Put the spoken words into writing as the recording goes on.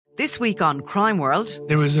This week on Crime World.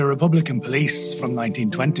 There was a Republican police from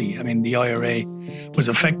 1920. I mean, the IRA was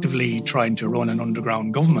effectively trying to run an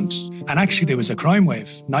underground government. And actually there was a crime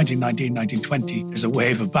wave, 1919, 1920. There's a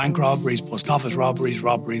wave of bank robberies, post office robberies,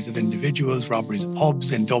 robberies of individuals, robberies of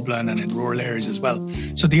pubs in Dublin and in rural areas as well.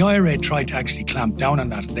 So the IRA tried to actually clamp down on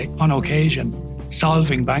that. They, on occasion,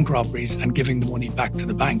 solving bank robberies and giving the money back to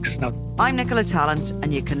the banks. Now, I'm Nicola Tallant,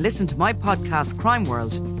 and you can listen to my podcast Crime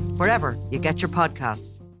World wherever you get your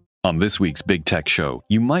podcasts. On this week's Big Tech Show,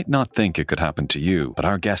 you might not think it could happen to you, but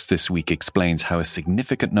our guest this week explains how a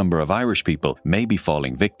significant number of Irish people may be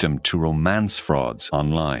falling victim to romance frauds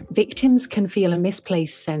online. Victims can feel a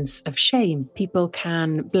misplaced sense of shame. People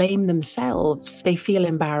can blame themselves. They feel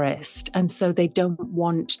embarrassed, and so they don't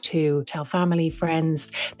want to tell family,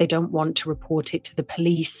 friends. They don't want to report it to the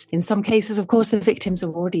police. In some cases, of course, the victims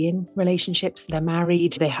are already in relationships. They're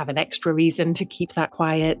married. They have an extra reason to keep that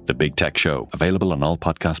quiet. The Big Tech Show, available on all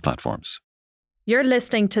podcast platforms. You're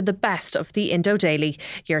listening to the best of the Indo Daily,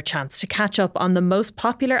 your chance to catch up on the most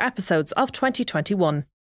popular episodes of 2021.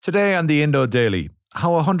 Today on the Indo Daily,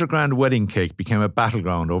 how a 100 grand wedding cake became a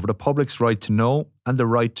battleground over the public's right to know and the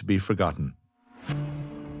right to be forgotten.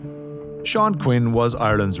 Sean Quinn was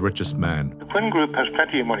Ireland's richest man. The Quinn Group has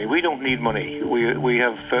plenty of money. We don't need money.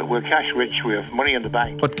 We're cash rich. We have money in the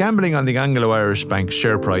bank. But gambling on the Anglo-Irish Bank's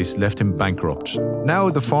share price left him bankrupt.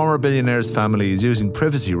 Now the former billionaire's family is using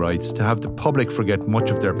privacy rights to have the public forget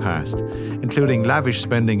much of their past, including lavish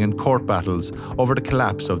spending and court battles over the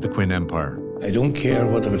collapse of the Quinn empire. I don't care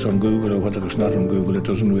whether it's on Google or whether it's not on Google. It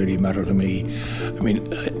doesn't really matter to me. I mean,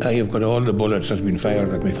 I have got all the bullets that's been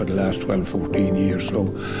fired at me for the last 12, 14 years,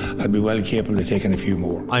 so I'd be well capable of taking a few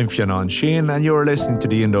more. I'm Fionn Sheehan and you're listening to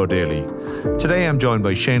the Indo Daily. Today I'm joined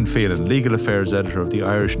by Shane Phelan, Legal Affairs Editor of the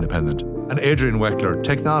Irish Independent, and Adrian Weckler,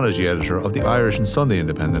 Technology Editor of the Irish and Sunday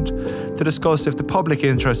Independent, to discuss if the public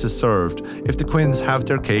interest is served if the Quinns have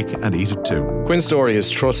their cake and eat it too. Quinn's story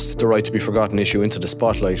has thrust the right to be forgotten issue into the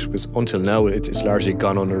spotlight because until now it's largely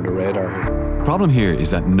gone under the radar. The problem here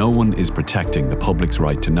is that no one is protecting the public's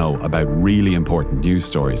right to know about really important news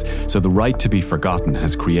stories. So the right to be forgotten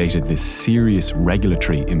has created this serious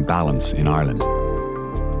regulatory imbalance in Ireland.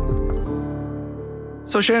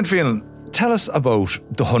 So Shane Phelan, tell us about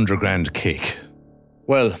the 100 grand cake.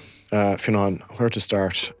 Well, Fionn, where to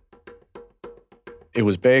start? It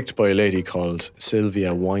was baked by a lady called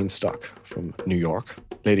Sylvia Weinstock from New York,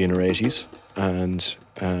 lady in her 80s, and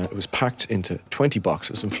it was packed into 20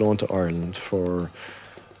 boxes and flown to Ireland for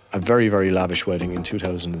a very, very lavish wedding in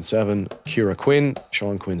 2007. Ciara Quinn,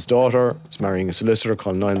 Sean Quinn's daughter, is marrying a solicitor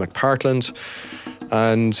called Niall McPartland,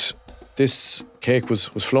 and this cake was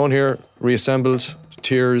flown here, reassembled,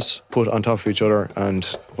 tiers put on top of each other, and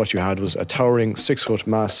what you had was a towering 6-foot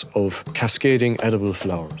mass of cascading edible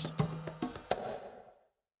flowers.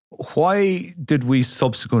 Why did we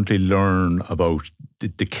subsequently learn about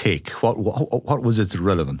the cake? What was its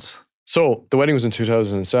relevance? So the wedding was in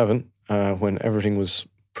 2007 when everything was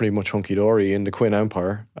pretty much hunky-dory in the Quinn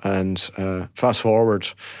Empire, and fast forward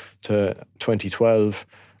to 2012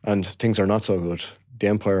 and things are not so good. The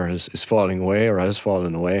empire is falling away, or has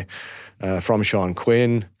fallen away from Sean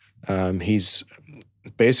Quinn. He's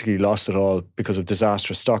basically lost it all because of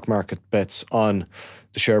disastrous stock market bets on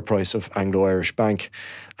the share price of Anglo-Irish Bank.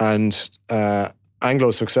 And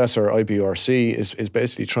Anglo's successor, IBRC, is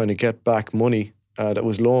basically trying to get back money that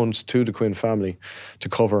was loaned to the Quinn family to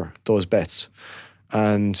cover those bets.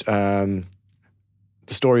 And the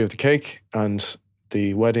story of the cake and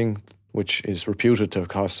the wedding, which is reputed to have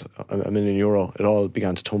cost €1 million, it all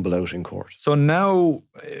began to tumble out in court. So now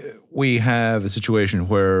we have a situation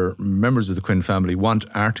where members of the Quinn family want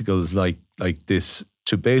articles like this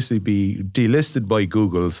to basically be delisted by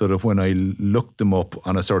Google, so that when I look them up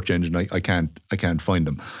on a search engine, I can't find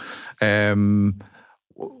them.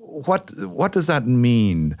 What does that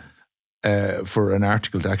mean for an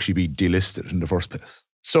article to actually be delisted in the first place?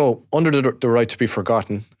 So, under the right to be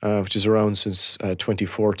forgotten, which is around since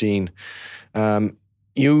 2014,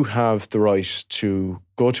 you have the right to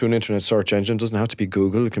go to an internet search engine. It doesn't have to be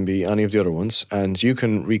Google, it can be any of the other ones, and you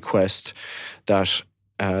can request that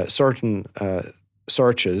certain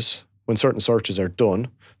searches, when certain searches are done,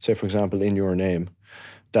 say for example in your name,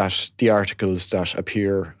 that the articles that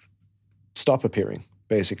appear stop appearing,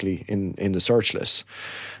 basically, in the search lists.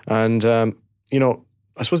 And,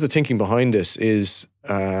 I suppose the thinking behind this is,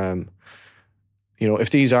 if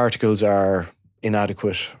these articles are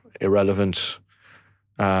inadequate, irrelevant,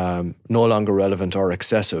 no longer relevant or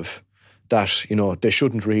excessive, that, they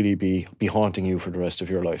shouldn't really be haunting you for the rest of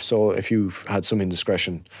your life. So if you've had some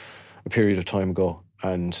indiscretion a period of time ago,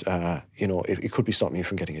 And, it could be stopping you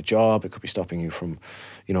from getting a job. It could be stopping you from,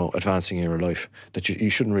 advancing in your life. That you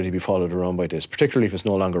shouldn't really be followed around by this, particularly if it's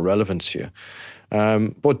no longer relevant to you.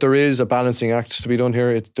 But there is a balancing act to be done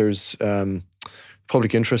here. There's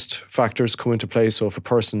public interest factors come into play. So if a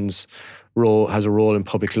person's role has a role in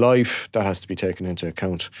public life, that has to be taken into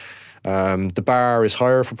account. The bar is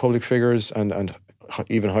higher for public figures and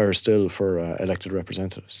even higher still for elected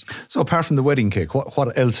representatives. So apart from the wedding cake,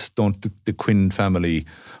 what else don't the Quinn family,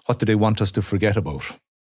 what do they want us to forget about?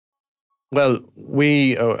 Well,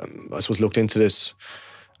 we, I suppose, looked into this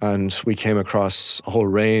and we came across a whole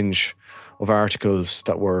range of articles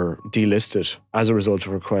that were delisted as a result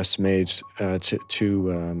of requests made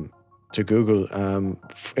to Google.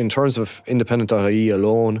 In terms of independent.ie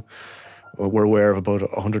alone, we're aware of about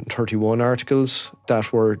 131 articles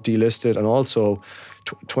that were delisted, and also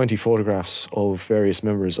 20 photographs of various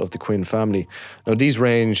members of the Quinn family. Now, these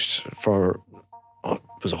ranged for,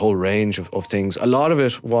 was a whole range of things. A lot of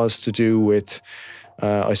it was to do with,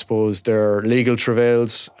 I suppose, their legal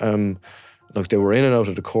travails. Look, they were in and out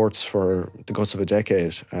of the courts for the guts of a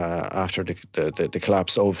decade after the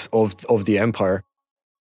collapse of the empire.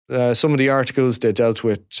 Some of the articles, they dealt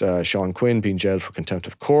with Sean Quinn being jailed for contempt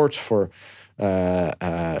of court, for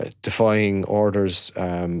defying orders,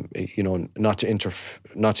 not to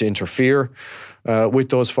interfere with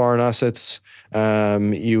those foreign assets.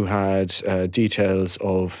 You had details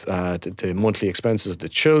of the monthly expenses of the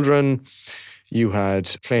children. You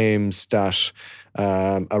had claims that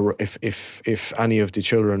if any of the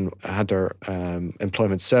children had their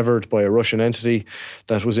employment severed by a Russian entity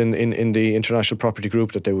that was in the international property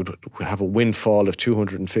group, that they would have a windfall of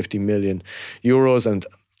 250 million euros, and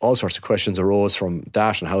all sorts of questions arose from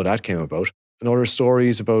that and how that came about. And other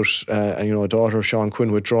stories about a daughter of Sean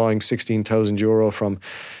Quinn withdrawing 16,000 euro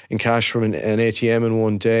in cash from an ATM in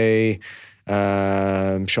one day.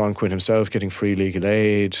 Sean Quinn himself getting free legal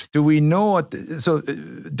aid. Do we know at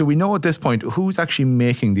this point who's actually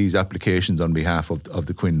making these applications on behalf of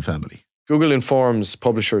the Quinn family? Google informs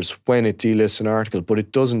publishers when it delists an article, but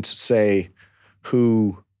it doesn't say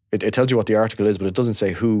who. It tells you what the article is, but it doesn't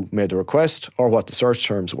say who made the request or what the search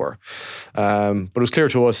terms were. But it was clear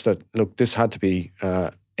to us that, look, this had to be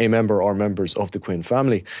a member or members of the Quinn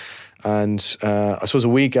family. And I suppose a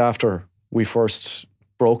week after we first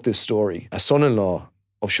broke this story, a son-in-law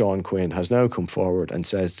of Sean Quinn has now come forward and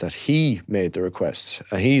says that he made the request.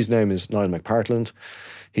 His name is Niall McPartland.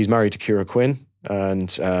 He's married to Ciara Quinn. And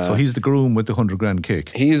so he's the groom with the 100 grand cake.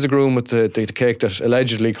 He's the groom with the cake that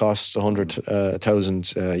allegedly costs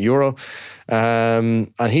 100,000 euro.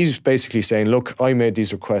 And he's basically saying, look, I made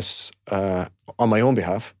these requests on my own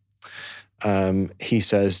behalf. He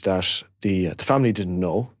says that the family didn't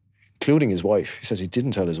know, including his wife. He says he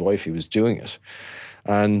didn't tell his wife he was doing it.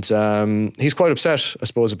 And he's quite upset, I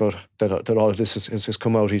suppose, about that all of this has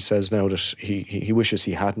come out. He says now that he wishes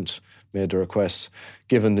he hadn't made the requests,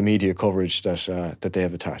 given the media coverage that they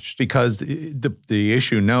have attached. Because the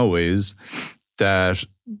issue now is that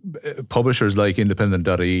publishers like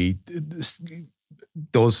Independent.ie,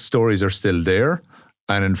 those stories are still there,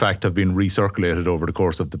 and in fact have been recirculated over the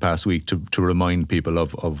course of the past week to remind people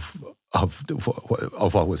of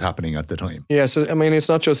what was happening at the time. Yeah, so I mean, it's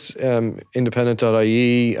not just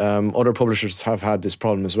Independent.ie. Other publishers have had this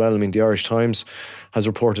problem as well. I mean, the Irish Times has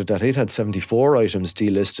reported that it had 74 items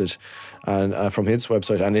delisted and from its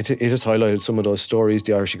website, and it has highlighted some of those stories.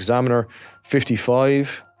 The Irish Examiner,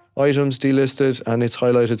 55 items delisted, and it's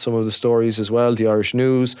highlighted some of the stories as well. The Irish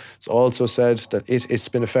News has also said that it's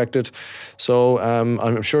been affected. So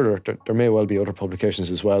I'm sure there may well be other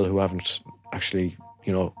publications as well who haven't actually,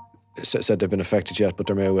 said they've been affected yet, but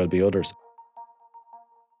there may well be others.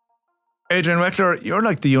 Adrian Weckler, you're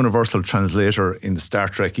like the universal translator in the Star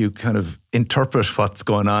Trek. You kind of interpret what's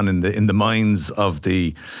going on in the minds of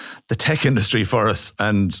the tech industry for us,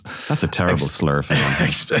 and that's a terrible slur for them.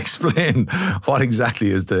 Explain what exactly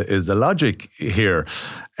is the logic here.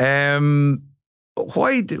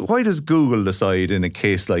 Why does Google decide in a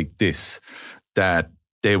case like this that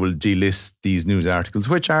they will delist these news articles,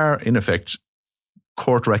 which are in effect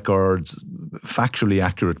court records, factually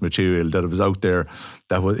accurate material that was out there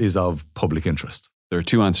that is of public interest? There are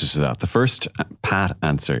two answers to that. The first pat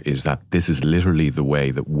answer is that this is literally the way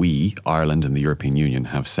that we, Ireland and the European Union,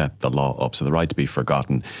 have set the law up. So the right to be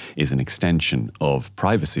forgotten is an extension of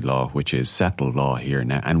privacy law, which is settled law here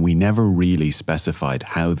now. And we never really specified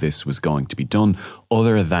how this was going to be done,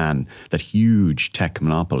 other than that huge tech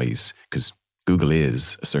monopolies, because Google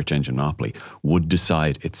is a search engine monopoly, would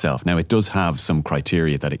decide itself. Now, it does have some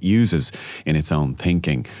criteria that it uses in its own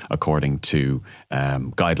thinking according to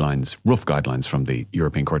rough guidelines from the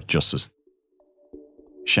European Court of Justice.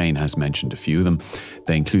 Shane has mentioned a few of them.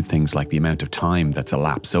 They include things like the amount of time that's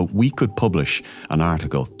elapsed. So we could publish an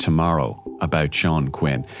article tomorrow about Sean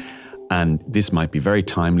Quinn, and this might be very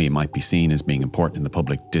timely, it might be seen as being important in the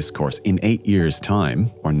public discourse. In 8 years'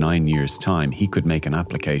 time, or 9 years' time, he could make an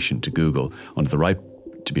application to Google under the right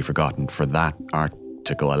to be forgotten for that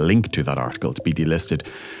article, a link to that article to be delisted.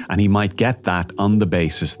 And he might get that on the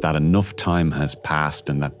basis that enough time has passed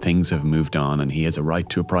and that things have moved on and he has a right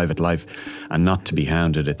to a private life and not to be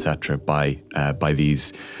hounded, etc., by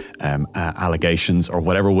these allegations or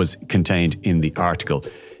whatever was contained in the article.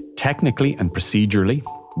 Technically and procedurally,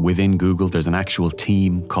 within Google, there's an actual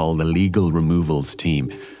team called the Legal Removals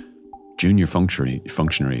Team. Junior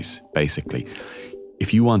functionaries, basically.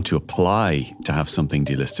 If you want to apply to have something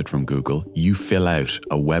delisted from Google, you fill out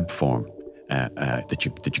a web form that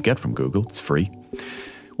you get from Google. It's free.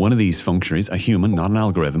 One of these functionaries, a human, not an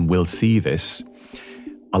algorithm, will see this.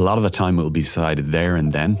 A lot of the time it will be decided there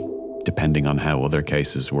and then, depending on how other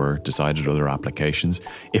cases were decided, other applications.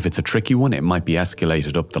 If it's a tricky one, it might be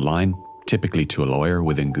escalated up the line, typically to a lawyer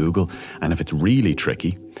within Google. And if it's really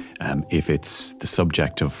tricky, if it's the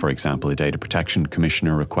subject of, for example, a data protection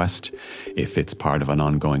commissioner request, if it's part of an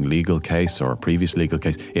ongoing legal case or a previous legal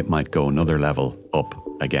case, it might go another level up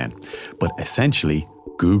again. But essentially,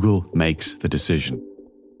 Google makes the decision.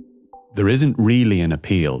 There isn't really an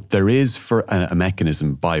appeal. There is for a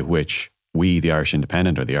mechanism by which we, the Irish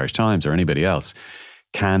Independent or the Irish Times or anybody else,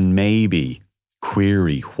 can maybe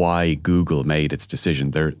query why Google made its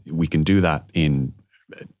decision. We can do that in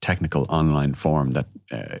technical online form that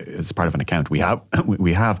is part of an account we have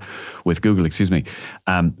with Google,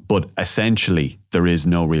 but essentially there is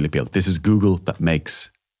no real appeal. This is Google that makes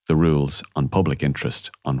the rules on public interest,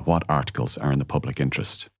 on what articles are in the public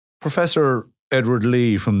interest. Professor Edward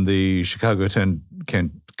Lee from the Chicago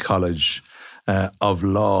Kent College of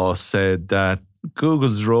Law said that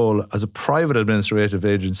Google's role as a private administrative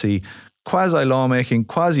agency, quasi-lawmaking,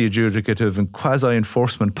 quasi-adjudicative and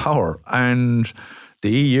quasi-enforcement power. And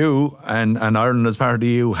the EU and Ireland as part of the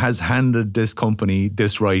EU has handed this company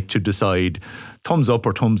this right to decide, thumbs up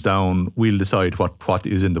or thumbs down, we'll decide what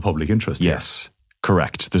is in the public interest. Yes,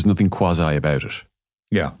 correct. There's nothing quasi about it.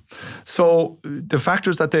 Yeah. So the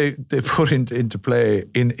factors that they put into play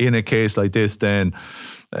in a case like this then,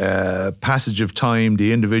 passage of time,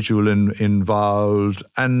 the individual involved,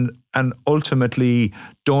 and ultimately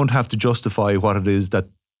don't have to justify what it is that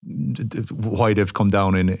why they've come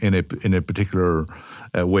down in a particular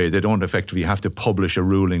way. They don't effectively have to publish a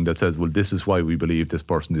ruling that says, well, this is why we believe this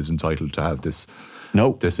person is entitled to have this.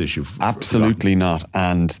 No, this issue. Absolutely not.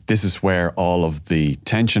 And this is where all of the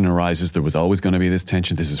tension arises. There was always going to be this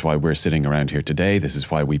tension. This is why we're sitting around here today. This is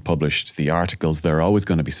why we published the articles. There are always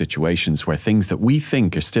going to be situations where things that we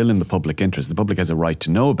think are still in the public interest, the public has a right to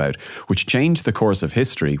know about, which change the course of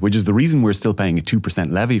history, which is the reason we're still paying a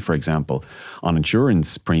 2% levy, for example, on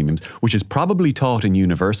insurance premiums, which is probably taught in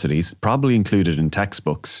universities, probably included in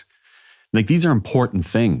textbooks. Like, these are important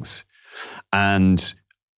things. And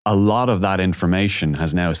a lot of that information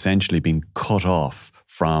has now essentially been cut off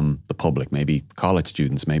from the public, maybe college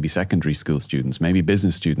students, maybe secondary school students, maybe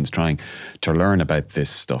business students trying to learn about this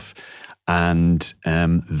stuff. And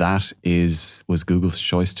that was Google's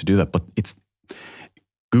choice to do that. But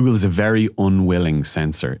Google is a very unwilling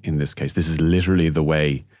censor in this case. This is literally the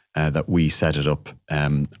way that we set it up.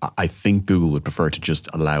 I think Google would prefer to just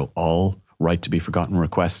allow all right to be forgotten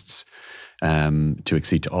requests to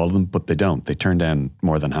accede to all of them, but they don't. They turn down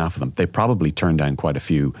more than half of them. They probably turn down quite a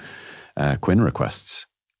few Quinn requests,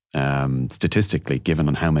 statistically, given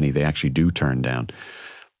on how many they actually do turn down.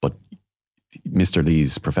 But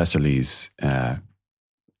Professor Lee's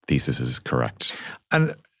thesis is correct.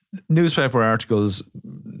 And newspaper articles,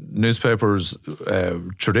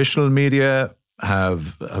 traditional media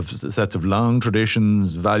have sets of long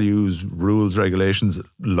traditions, values, rules, regulations,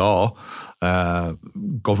 law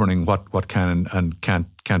governing what can and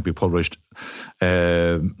can't be published.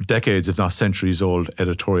 Decades, if not centuries old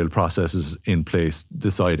editorial processes in place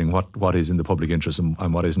deciding what is in the public interest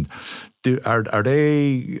and what isn't. Are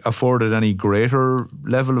they afforded any greater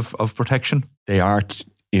level of protection? They are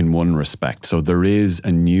in one respect. So there is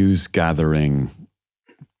a news gathering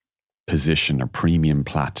position or premium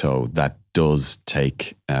plateau that does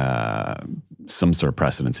take some sort of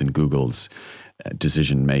precedence in Google's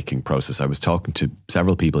decision-making process. I was talking to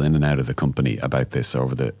several people in and out of the company about this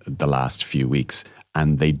over the last few weeks,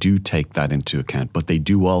 and they do take that into account. But they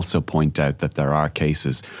do also point out that there are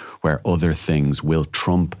cases where other things will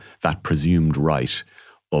trump that presumed right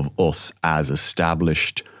of us as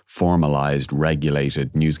established, formalised,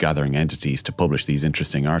 regulated news-gathering entities to publish these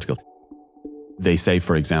interesting articles. they say,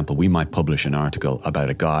 for example, we might publish an article about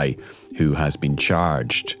a guy who has been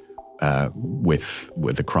charged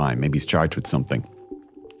with a crime. Maybe he's charged with something.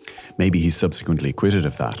 Maybe he's subsequently acquitted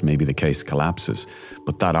of that. Maybe the case collapses.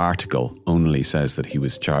 But that article only says that he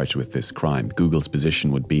was charged with this crime. Google's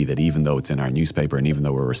position would be that even though it's in our newspaper and even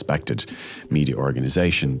though we're a respected media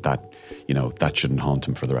organisation, that, you know, that shouldn't haunt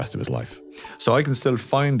him for the rest of his life. So I can still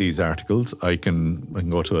find these articles. I can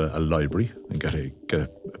go to a library and get a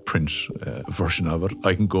print version of it.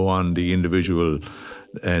 I can go on the individual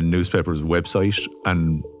newspaper's website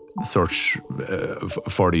and search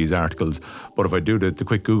for these articles. But if I do the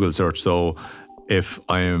quick Google search, so if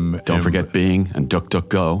I'm... Don't forget Bing and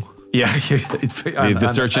DuckDuckGo. Yeah.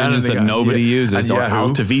 the search engines that nobody uses, or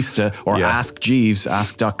Alta Vista, or Ask Jeeves,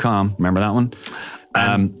 ask.com. Remember that one?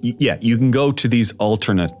 You can go to these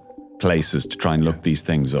alternate places to try and look these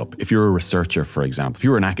things up. If you're a researcher, for example, if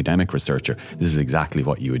you're an academic researcher, this is exactly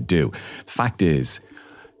what you would do. The fact is,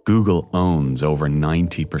 Google owns over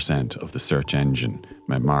 90% of the search engine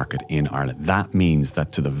market in Ireland. That means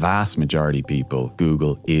that to the vast majority of people,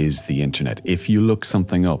 Google is the internet. If you look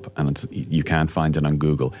something up and you can't find it on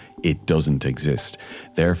Google, it doesn't exist.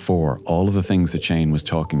 Therefore, all of the things that Shane was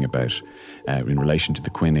talking about in relation to the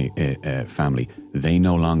Quinn family, they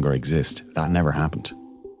no longer exist. That never happened.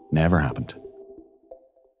 Never happened.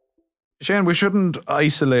 Shane, we shouldn't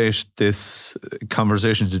isolate this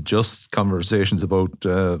conversation to just conversations about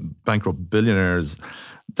bankrupt billionaires.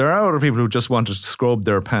 There are other people who just want to scrub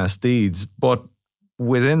their past deeds, but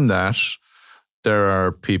within that, there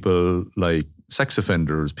are people like sex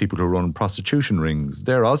offenders, people who run prostitution rings.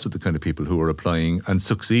 They're also the kind of people who are applying and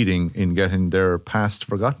succeeding in getting their past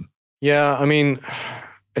forgotten. Yeah, I mean,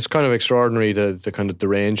 it's kind of extraordinary the kind of the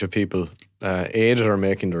range of people, A, that are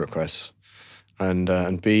making the requests,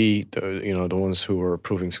 and B, the ones who are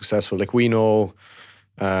proving successful. Like we know,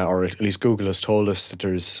 or at least Google has told us that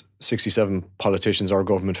there's 67 politicians or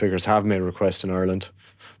government figures have made requests in Ireland,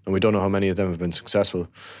 and we don't know how many of them have been successful,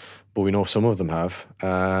 but we know some of them have.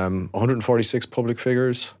 146 public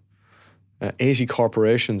figures, 80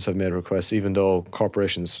 corporations have made requests, even though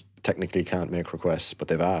corporations technically can't make requests, but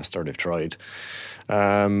they've asked or they've tried.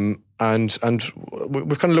 And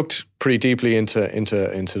we've kind of looked pretty deeply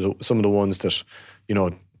into some of the ones that,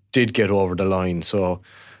 did get over the line. So,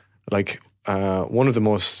 like, one of the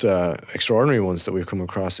most extraordinary ones that we've come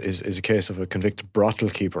across is a case of a convicted brothel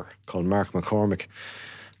keeper called Mark McCormick.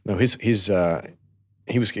 Now, he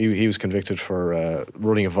was convicted for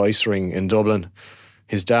running a vice ring in Dublin.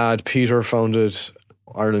 His dad, Peter, founded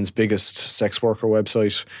Ireland's biggest sex worker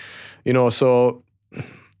website. So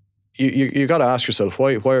you got to ask yourself,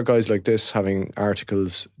 why are guys like this having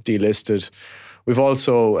articles delisted? We've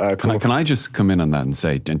also... Can I just come in on that and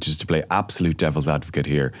say, and just to play absolute devil's advocate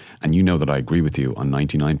here, and you know that I agree with you on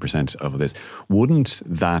 99% of this, wouldn't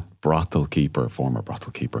that former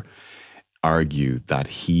brothel keeper, argue that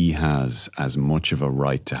he has as much of a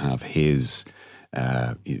right to have his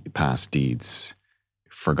past deeds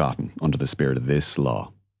forgotten under the spirit of this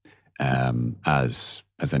law as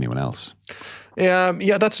anyone else?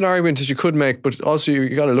 Yeah, that's an argument that you could make, but also you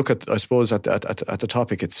got to look at, I suppose, at the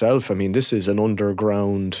topic itself. I mean, this is an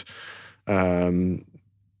underground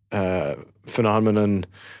phenomenon.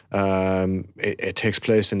 It takes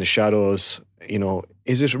place in the shadows.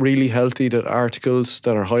 Is it really healthy that articles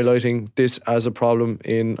that are highlighting this as a problem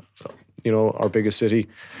in, our biggest city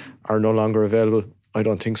are no longer available? I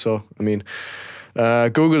don't think so. I mean,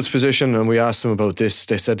 Google's position, and we asked them about this,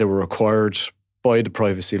 they said they were required by the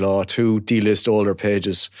privacy law to delist all their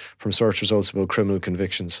pages from search results about criminal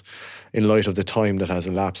convictions in light of the time that has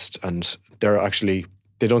elapsed. And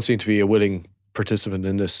they don't seem to be a willing participant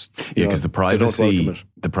in this. Yeah, because the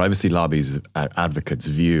privacy lobby's advocates'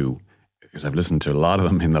 view, because I've listened to a lot of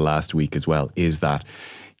them in the last week as well, is that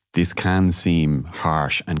this can seem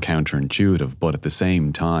harsh and counterintuitive, but at the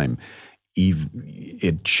same time,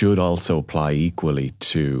 it should also apply equally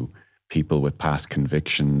to people with past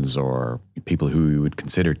convictions or people who we would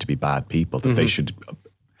consider to be bad people, that they should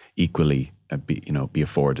equally be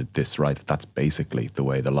afforded this right. That's basically the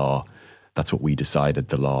way the law, that's what we decided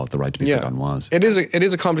the right to be forgotten was. It is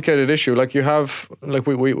a complicated issue. Like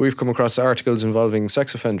we've come across articles involving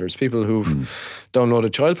sex offenders, people who've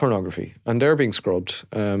downloaded child pornography, and they're being scrubbed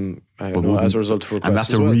as a result of requests. And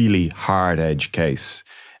that's a really hard edge case.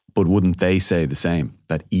 But wouldn't they say the same?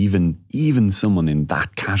 That even someone in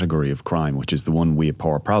that category of crime, which is the one we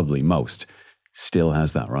abhor probably most, still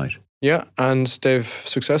has that right? Yeah, and they've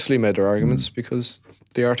successfully made their arguments because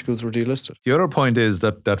the articles were delisted. The other point is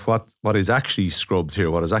that what is actually scrubbed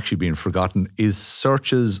here, what is actually being forgotten, is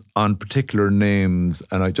searches on particular names.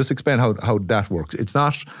 And I just explain how that works. It's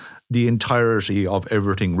not the entirety of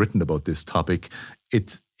everything written about this topic.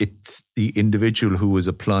 It's the individual who is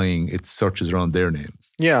applying its searches around their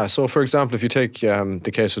names. Yeah, so for example, if you take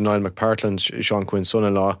the case of Niall McPartland, Sean Quinn's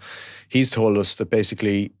son-in-law, he's told us that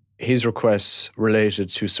basically his requests related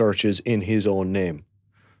to searches in his own name.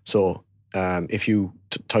 So if you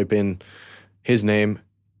type in his name,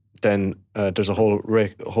 then there's a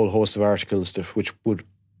whole host of articles which would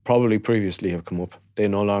probably previously have come up. They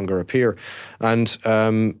no longer appear. And,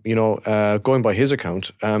 going by his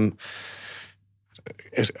account,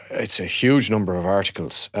 it's a huge number of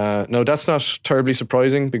articles. Now, that's not terribly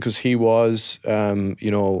surprising because he was,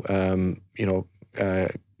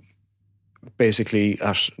 basically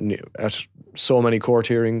at so many court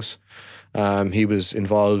hearings. He was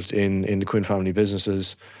involved in the Quinn family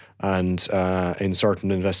businesses and in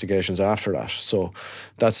certain investigations after that. So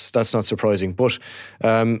that's not surprising. But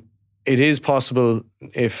it is possible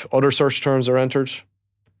if other search terms are entered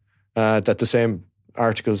that the same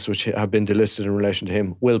articles which have been delisted in relation to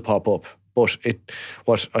him will pop up. But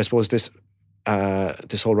what I suppose this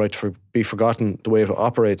whole right to be forgotten, the way it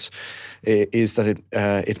operates, is that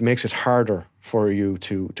it makes it harder for you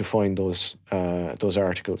to find those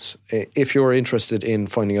articles. If you're interested in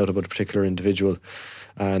finding out about a particular individual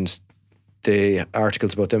and the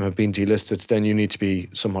articles about them have been delisted, then you need to be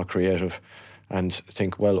somewhat creative and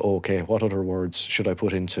think, well, okay, what other words should I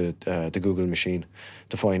put into the Google machine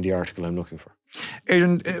to find the article I'm looking for?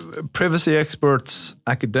 Adrian, privacy experts,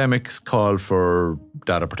 academics call for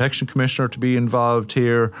data protection commissioner to be involved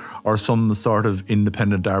here, or some sort of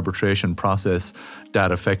independent arbitration process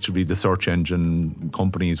that effectively the search engine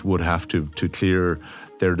companies would have to clear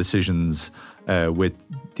their decisions with.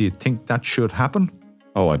 Do you think that should happen?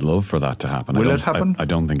 Oh, I'd love for that to happen. Will it happen? I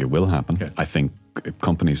don't think it will happen. Okay. I think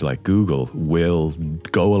companies like Google will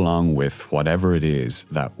go along with whatever it is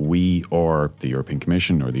that we or the European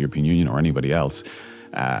Commission or the European Union or anybody else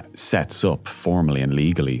sets up formally and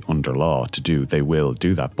legally under law to do. They will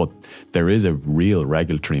do that. But there is a real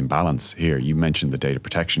regulatory imbalance here. You mentioned the Data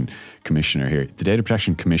Protection Commissioner here. The Data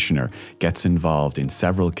Protection Commissioner gets involved in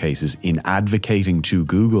several cases in advocating to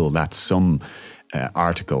Google that some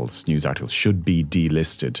news articles should be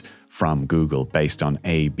delisted from Google based on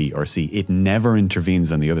A, B, or C. It never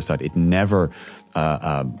intervenes on the other side. It never,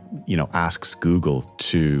 asks Google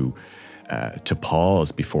to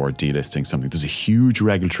pause before delisting something. There's a huge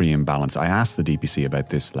regulatory imbalance. I asked the DPC about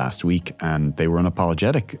this last week, and they were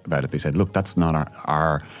unapologetic about it. They said, "Look, that's not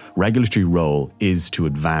our regulatory role. Is to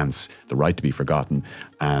advance the right to be forgotten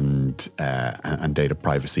and data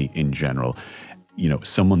privacy in general.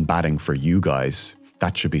 Someone batting for you guys,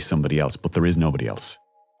 that should be somebody else, but there is nobody else."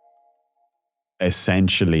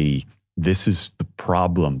 Essentially, this is the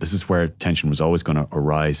problem. This is where tension was always going to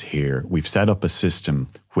arise here. We've set up a system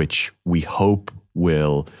which we hope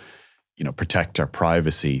will, protect our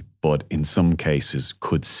privacy, but in some cases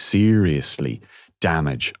could seriously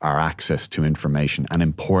damage our access to information and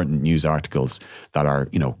important news articles that are,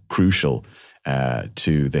 crucial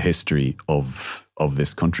to the history of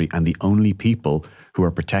this country. And the only people who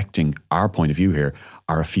are protecting our point of view here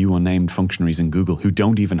are a few unnamed functionaries in Google who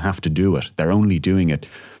don't even have to do it. They're only doing it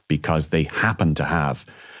because they happen to have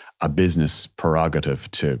a business prerogative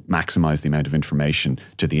to maximize the amount of information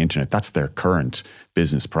to the internet. That's their current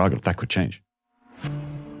business prerogative. That could change.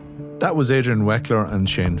 That was Adrian Weckler and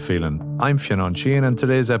Shane Phelan. I'm Fionn Sheehan, and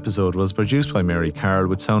today's episode was produced by Mary Carroll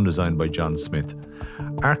with sound design by John Smith.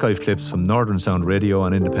 Archive clips from Northern Sound Radio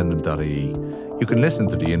and independent.ie. You can listen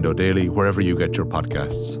to the Indo Daily wherever you get your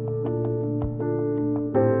podcasts.